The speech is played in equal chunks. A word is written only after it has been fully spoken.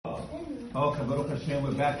Okay, Baruch Hashem,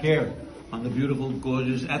 we're back here on the beautiful,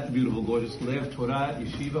 gorgeous, Lev Torah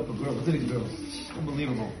Yeshiva for girls. Look at these girls.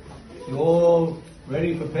 Unbelievable. They're all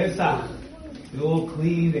ready for Pesach. They're all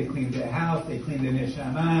clean. They clean their house. They clean their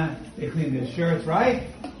neshama. They clean their shirts, right?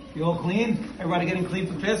 You all clean? Everybody getting clean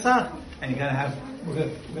for Pesach? And you gotta have, we're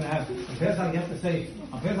gonna have, on Pesach you have to say,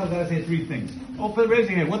 on Pesach you gotta say three things. Oh, raise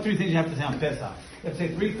your hand. What three things you have to say on Pesach? You have to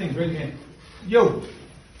say three things. Raise your hand. You.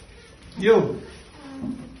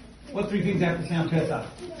 What three things you have to say on Pesach?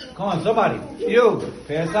 Come on, somebody. You.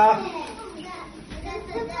 Pesach.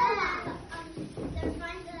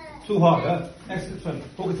 Too hard, huh? Next one.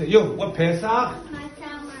 Who can say you? What Pesach?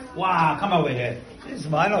 Wow, come over here. I know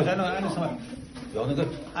somebody.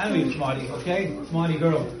 I know you're smarty, okay? Smarty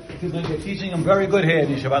girl. You're teaching them very good here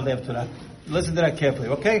in Shabbat Lev Torah. Listen to that carefully,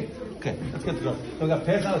 okay? Okay, let's get to go. So we got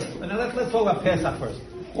Pesach. Now let's talk about Pesach first.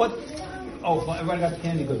 What? Oh, everybody got the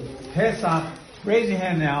candy good. Pesach. Raise your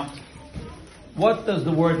hand now. What does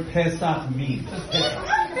the word Pesach mean? Just Pesach.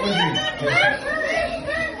 What does it mean?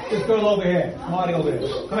 Pesach. This girl over here, Marty over here.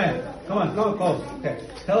 Come on, go close. Okay.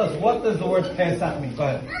 Tell us, what does the word Pesach mean? Go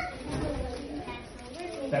ahead.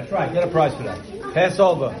 That's right, get a prize for that.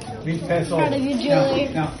 Passover means Passover. Proud of you, Julie.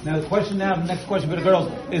 Now the next question for the girls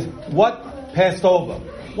is, what passed over?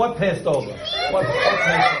 What passed over? What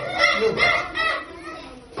passed over?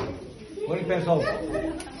 What did he pass over?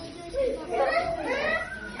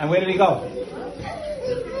 And where did he go?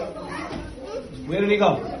 Where did he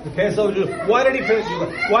go? The Passover Jews. Why did he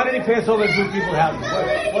pass over the Jewish people's houses?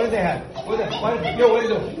 What did they have? What did he do?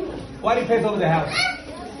 Why did he pass over their houses?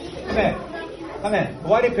 Come here.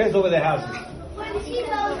 Why did he pass over their houses?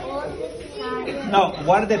 No,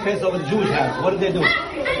 why did they pass over the Jewish houses? What did they do?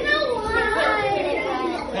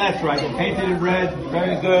 That's right. They painted it red.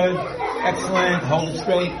 Very good. Excellent. Hold it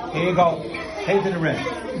straight. Here you go. Painted it red.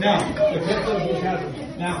 Now, the Passover houses.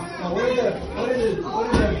 Now, what is the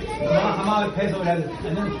Muhammad Passover houses?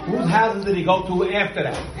 And then, whose houses did he go to after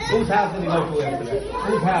that? Whose house did he go to after that?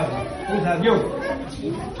 Whose house? You.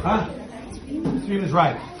 Huh? Stream is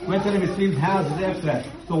right. Went to the Muslims' houses after that.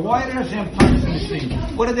 So why did Hashem punish the Muslims?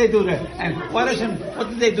 What did they do there? And what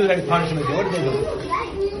did they do that he punished them? What did they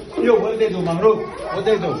do? Yo, what did they do, Mamruk? What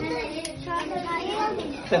did they do?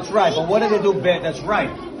 That's right, but what did they do bad? That's right.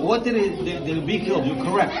 What did they be killed? You're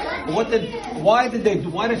correct. But why did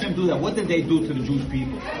Hashem do that? What did they do to the Jewish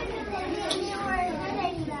people?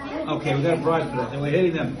 Okay, we got a prize for that, and we're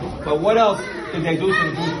hitting them. But what else did they do to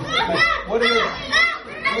the Jewish people? What did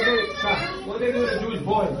they do to the Jewish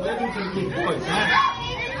boys? What did they do to the Jewish boys? Huh?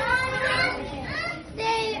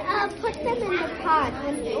 They put them in the pot.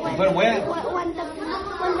 But where?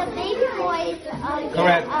 When the baby boys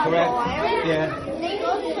correct. born, Yeah. they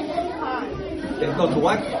go to the pot. They go to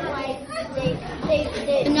what?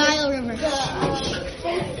 The Nile River.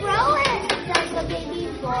 They throw the baby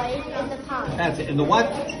boys in the pot. That's it. In the what?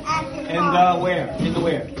 In the where? In the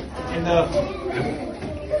where? In the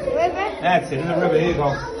river. That's it. In the river. Here you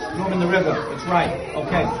go. Throw them in the river. That's right.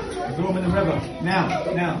 Okay. Throw them in the river. Now,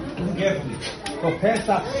 listen carefully. So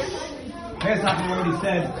Pesach, we already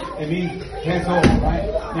said, it means Passover, right?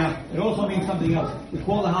 Now, it also means something else. We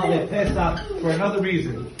call the holiday Pesach for another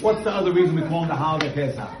reason. What's the other reason we call the holiday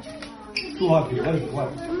Pesach? Too hard for you.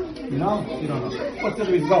 What? You know? You don't know. What's the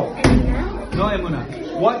reason? Go. No emunah.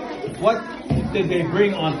 What did they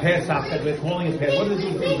bring on Pesach that we're calling it Pesach? What did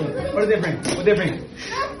they bring? What did they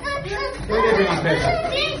bring on Pesach?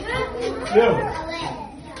 You.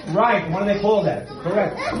 Right, what do they call that?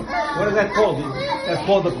 Correct. What is that called? That's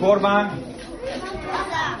called the Korban.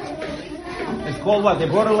 It's called what? They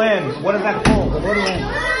brought a lamb. What is that called? They brought a lamb.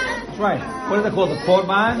 That's right. What is it called? The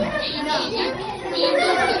Korban?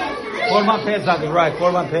 Korban Pesach is right.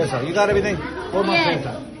 Korban Pesach. You got everything? Korban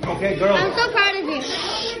Pesach. Okay, girls. I'm so proud of you.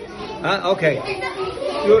 Okay.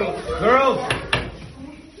 Beautiful. Girls.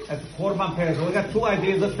 That's Korban Pesach. We got two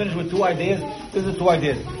ideas. Let's finish with two ideas. This is two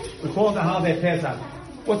ideas. We call it the holiday Pesach.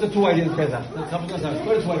 What's the two ideas of Pesach? What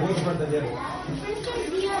is the first idea?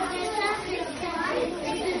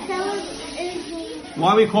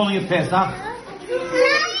 Why are we calling it Pesach?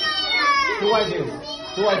 Two ideas.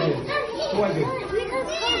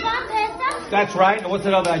 That's right. And what's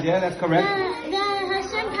another idea? That's correct.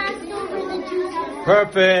 Hashem passed over the Jews.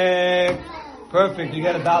 Perfect. You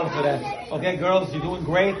get $1 for that. Okay, girls, you're doing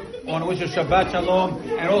great. I want to wish you Shabbat Shalom.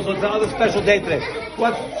 And also, it's another special day today.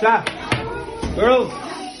 What's Shabbat? Girls,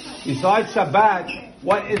 besides Shabbat,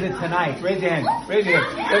 what is it tonight? Raise your hand. What is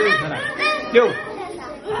it tonight? You.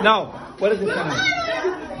 No. What is it tonight?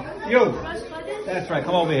 You. That's right.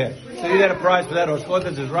 Come over here. So you get a prize for that. Or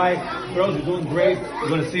Scotland is right. Girls, you're doing great. We're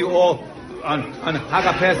going to see you all on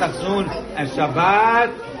Hag Pesach soon. And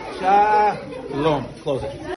Shabbat Shalom. Close it.